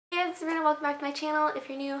Sabrina, welcome back to my channel. If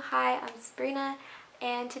you're new, hi, I'm Sabrina,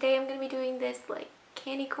 and today I'm going to be doing this like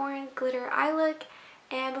candy corn glitter eye look.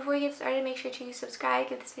 And before we get started, make sure to subscribe,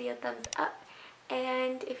 give this video a thumbs up,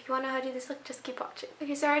 and if you want to know how to do this look, just keep watching.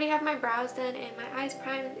 Okay, so I already have my brows done and my eyes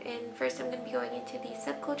primed, and first I'm going to be going into the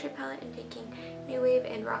Subculture palette and taking New Wave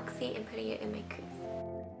and Roxy and putting it in my crease.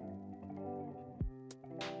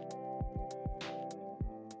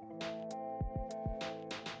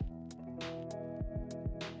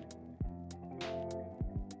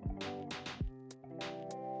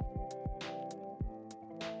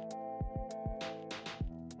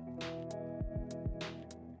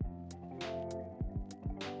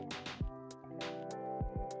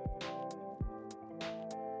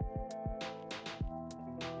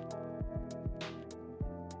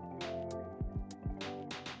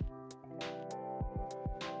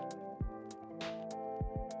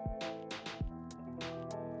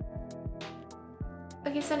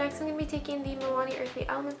 Okay, so next I'm going to be taking the Milani Earthly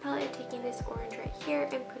Elements palette and taking this orange right here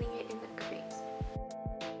and putting it in the crease.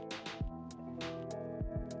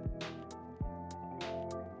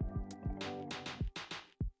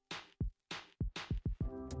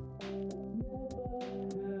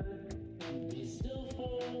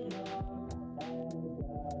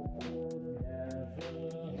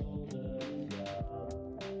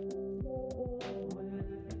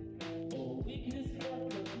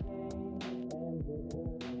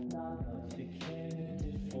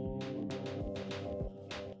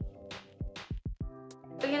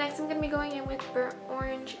 Okay, next I'm going to be going in with burnt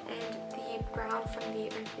orange and the brown from the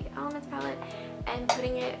Earthly Elements palette and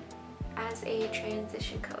putting it as a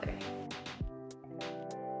transition color.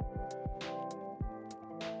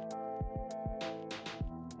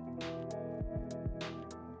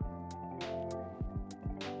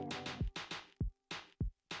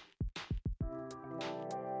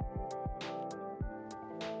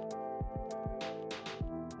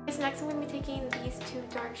 So next I'm going to be taking these two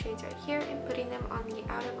dark shades right here and putting them on the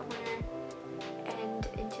outer corner and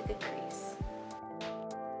into the crease.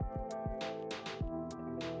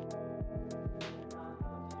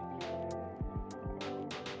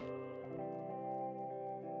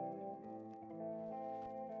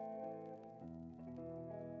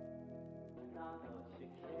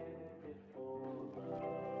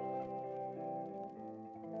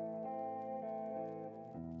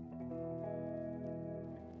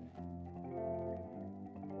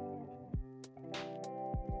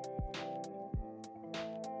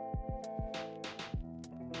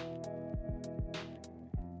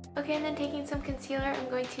 Okay, and then taking some concealer, I'm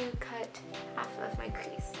going to cut half of my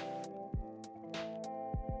crease.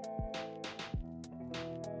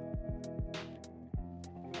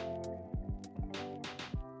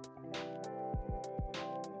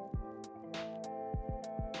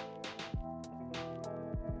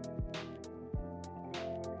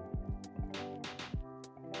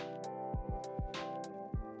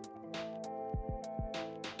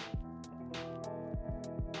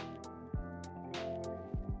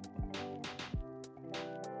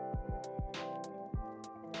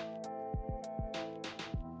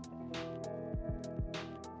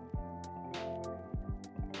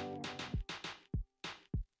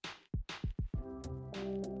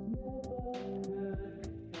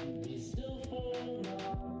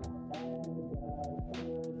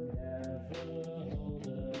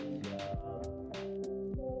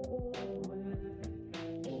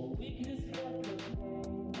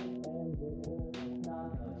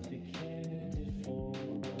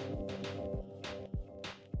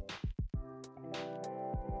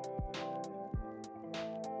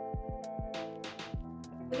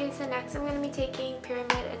 Okay, so next I'm going to be taking Pyramid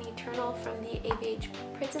and Eternal from the ABH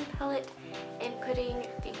Prism palette and putting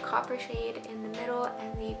the copper shade in the middle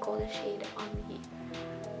and the golden shade on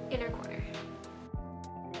the inner corner.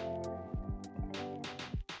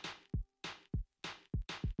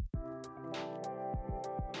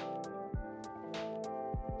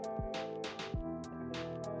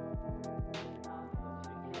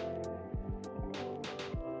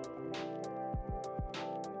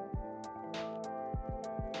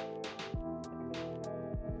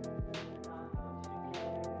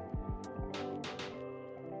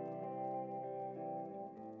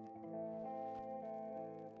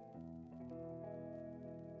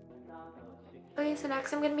 Okay, so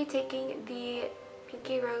next I'm going to be taking the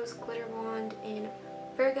Pinky Rose Glitter Wand in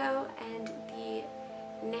Virgo and the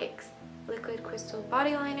NYX Liquid Crystal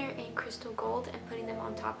Body Liner in Crystal Gold and putting them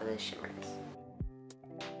on top of the shimmers.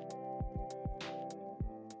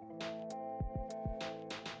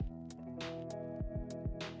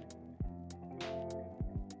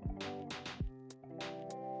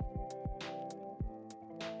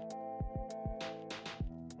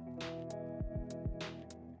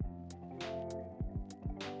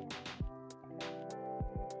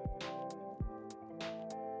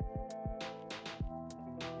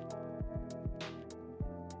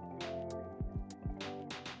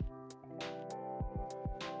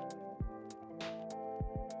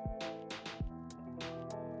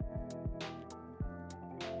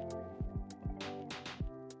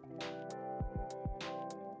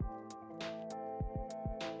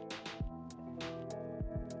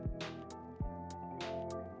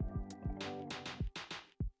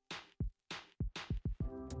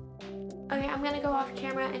 Okay, I'm gonna go off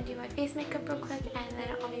camera and do my face makeup real quick, and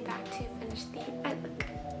then I'll be back to finish the eye look.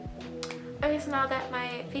 Okay, so now that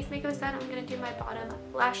my face makeup is done, I'm gonna do my bottom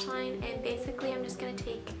lash line, and basically I'm just gonna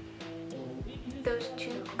take those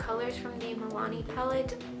two colors from the Milani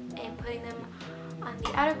palette and putting them on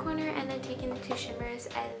the outer corner, and then taking the two shimmers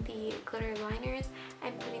and the glitter liners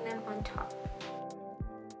and putting them on top.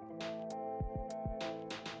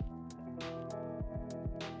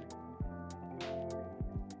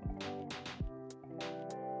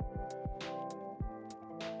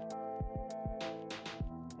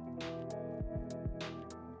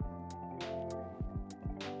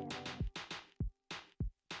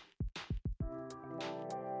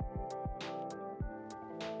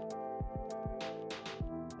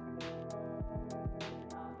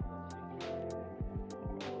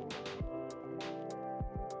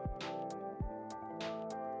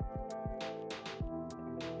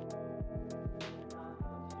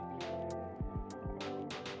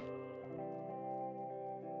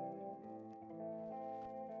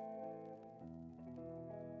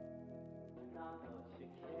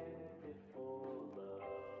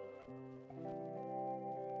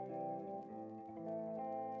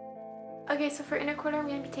 Okay, so for inner corner, I'm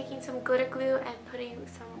going to be taking some glitter glue and putting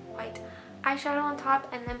some white eyeshadow on top,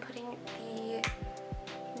 and then putting the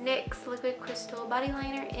NYX Liquid Crystal Body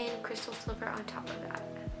Liner in Crystal Silver on top of that.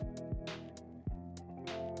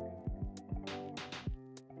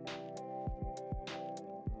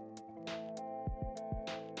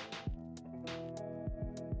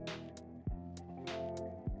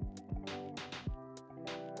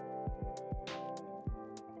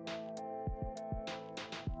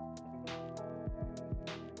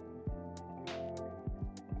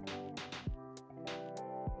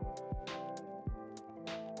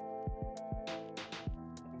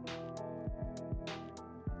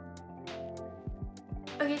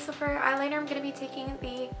 Okay, so for eyeliner, I'm going to be taking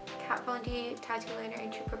the Kat Von D Tattoo Liner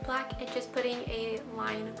in Trooper Black and just putting a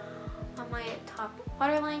line on my top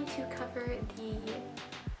waterline to cover the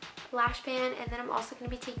lash band, and then I'm also going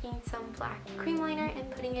to be taking some black cream liner and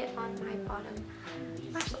putting it on my bottom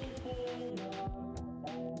lash line.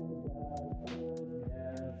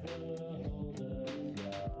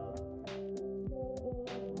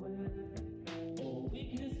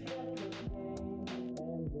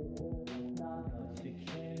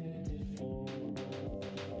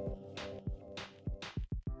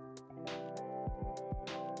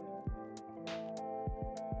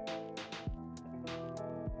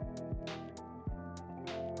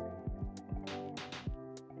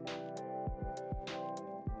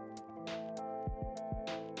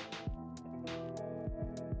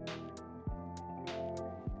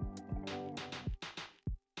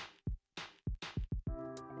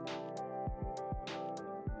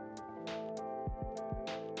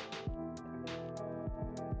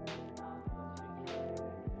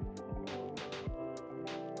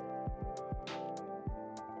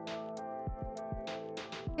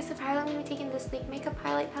 So for highlight, I'm going to be taking this Sleek Makeup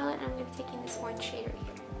Highlight Palette, and I'm going to be taking this orange shade right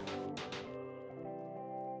here.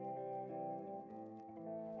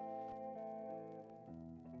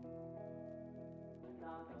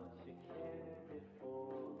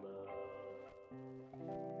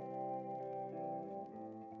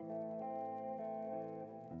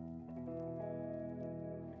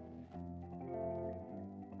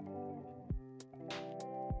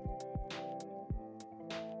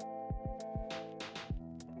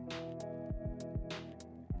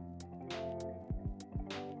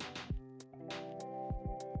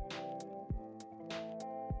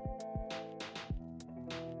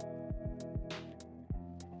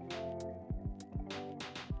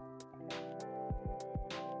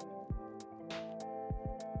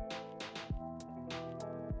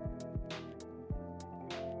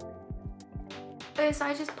 Okay, so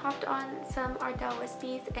I just popped on some Ardell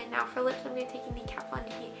Wispies, and now for lips, I'm going to be taking the Kat Von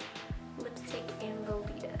D lipstick in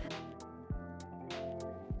Lolita.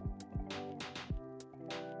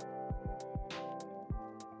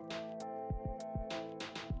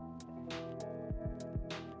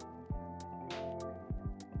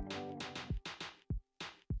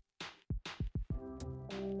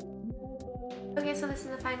 Okay, so this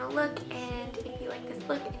is the final look, and if you like this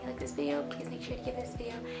look and you like this video, please make sure to give this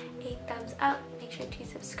video a thumbs up, make sure to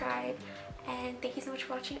subscribe, and thank you so much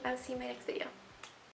for watching. I'll see you in my next video.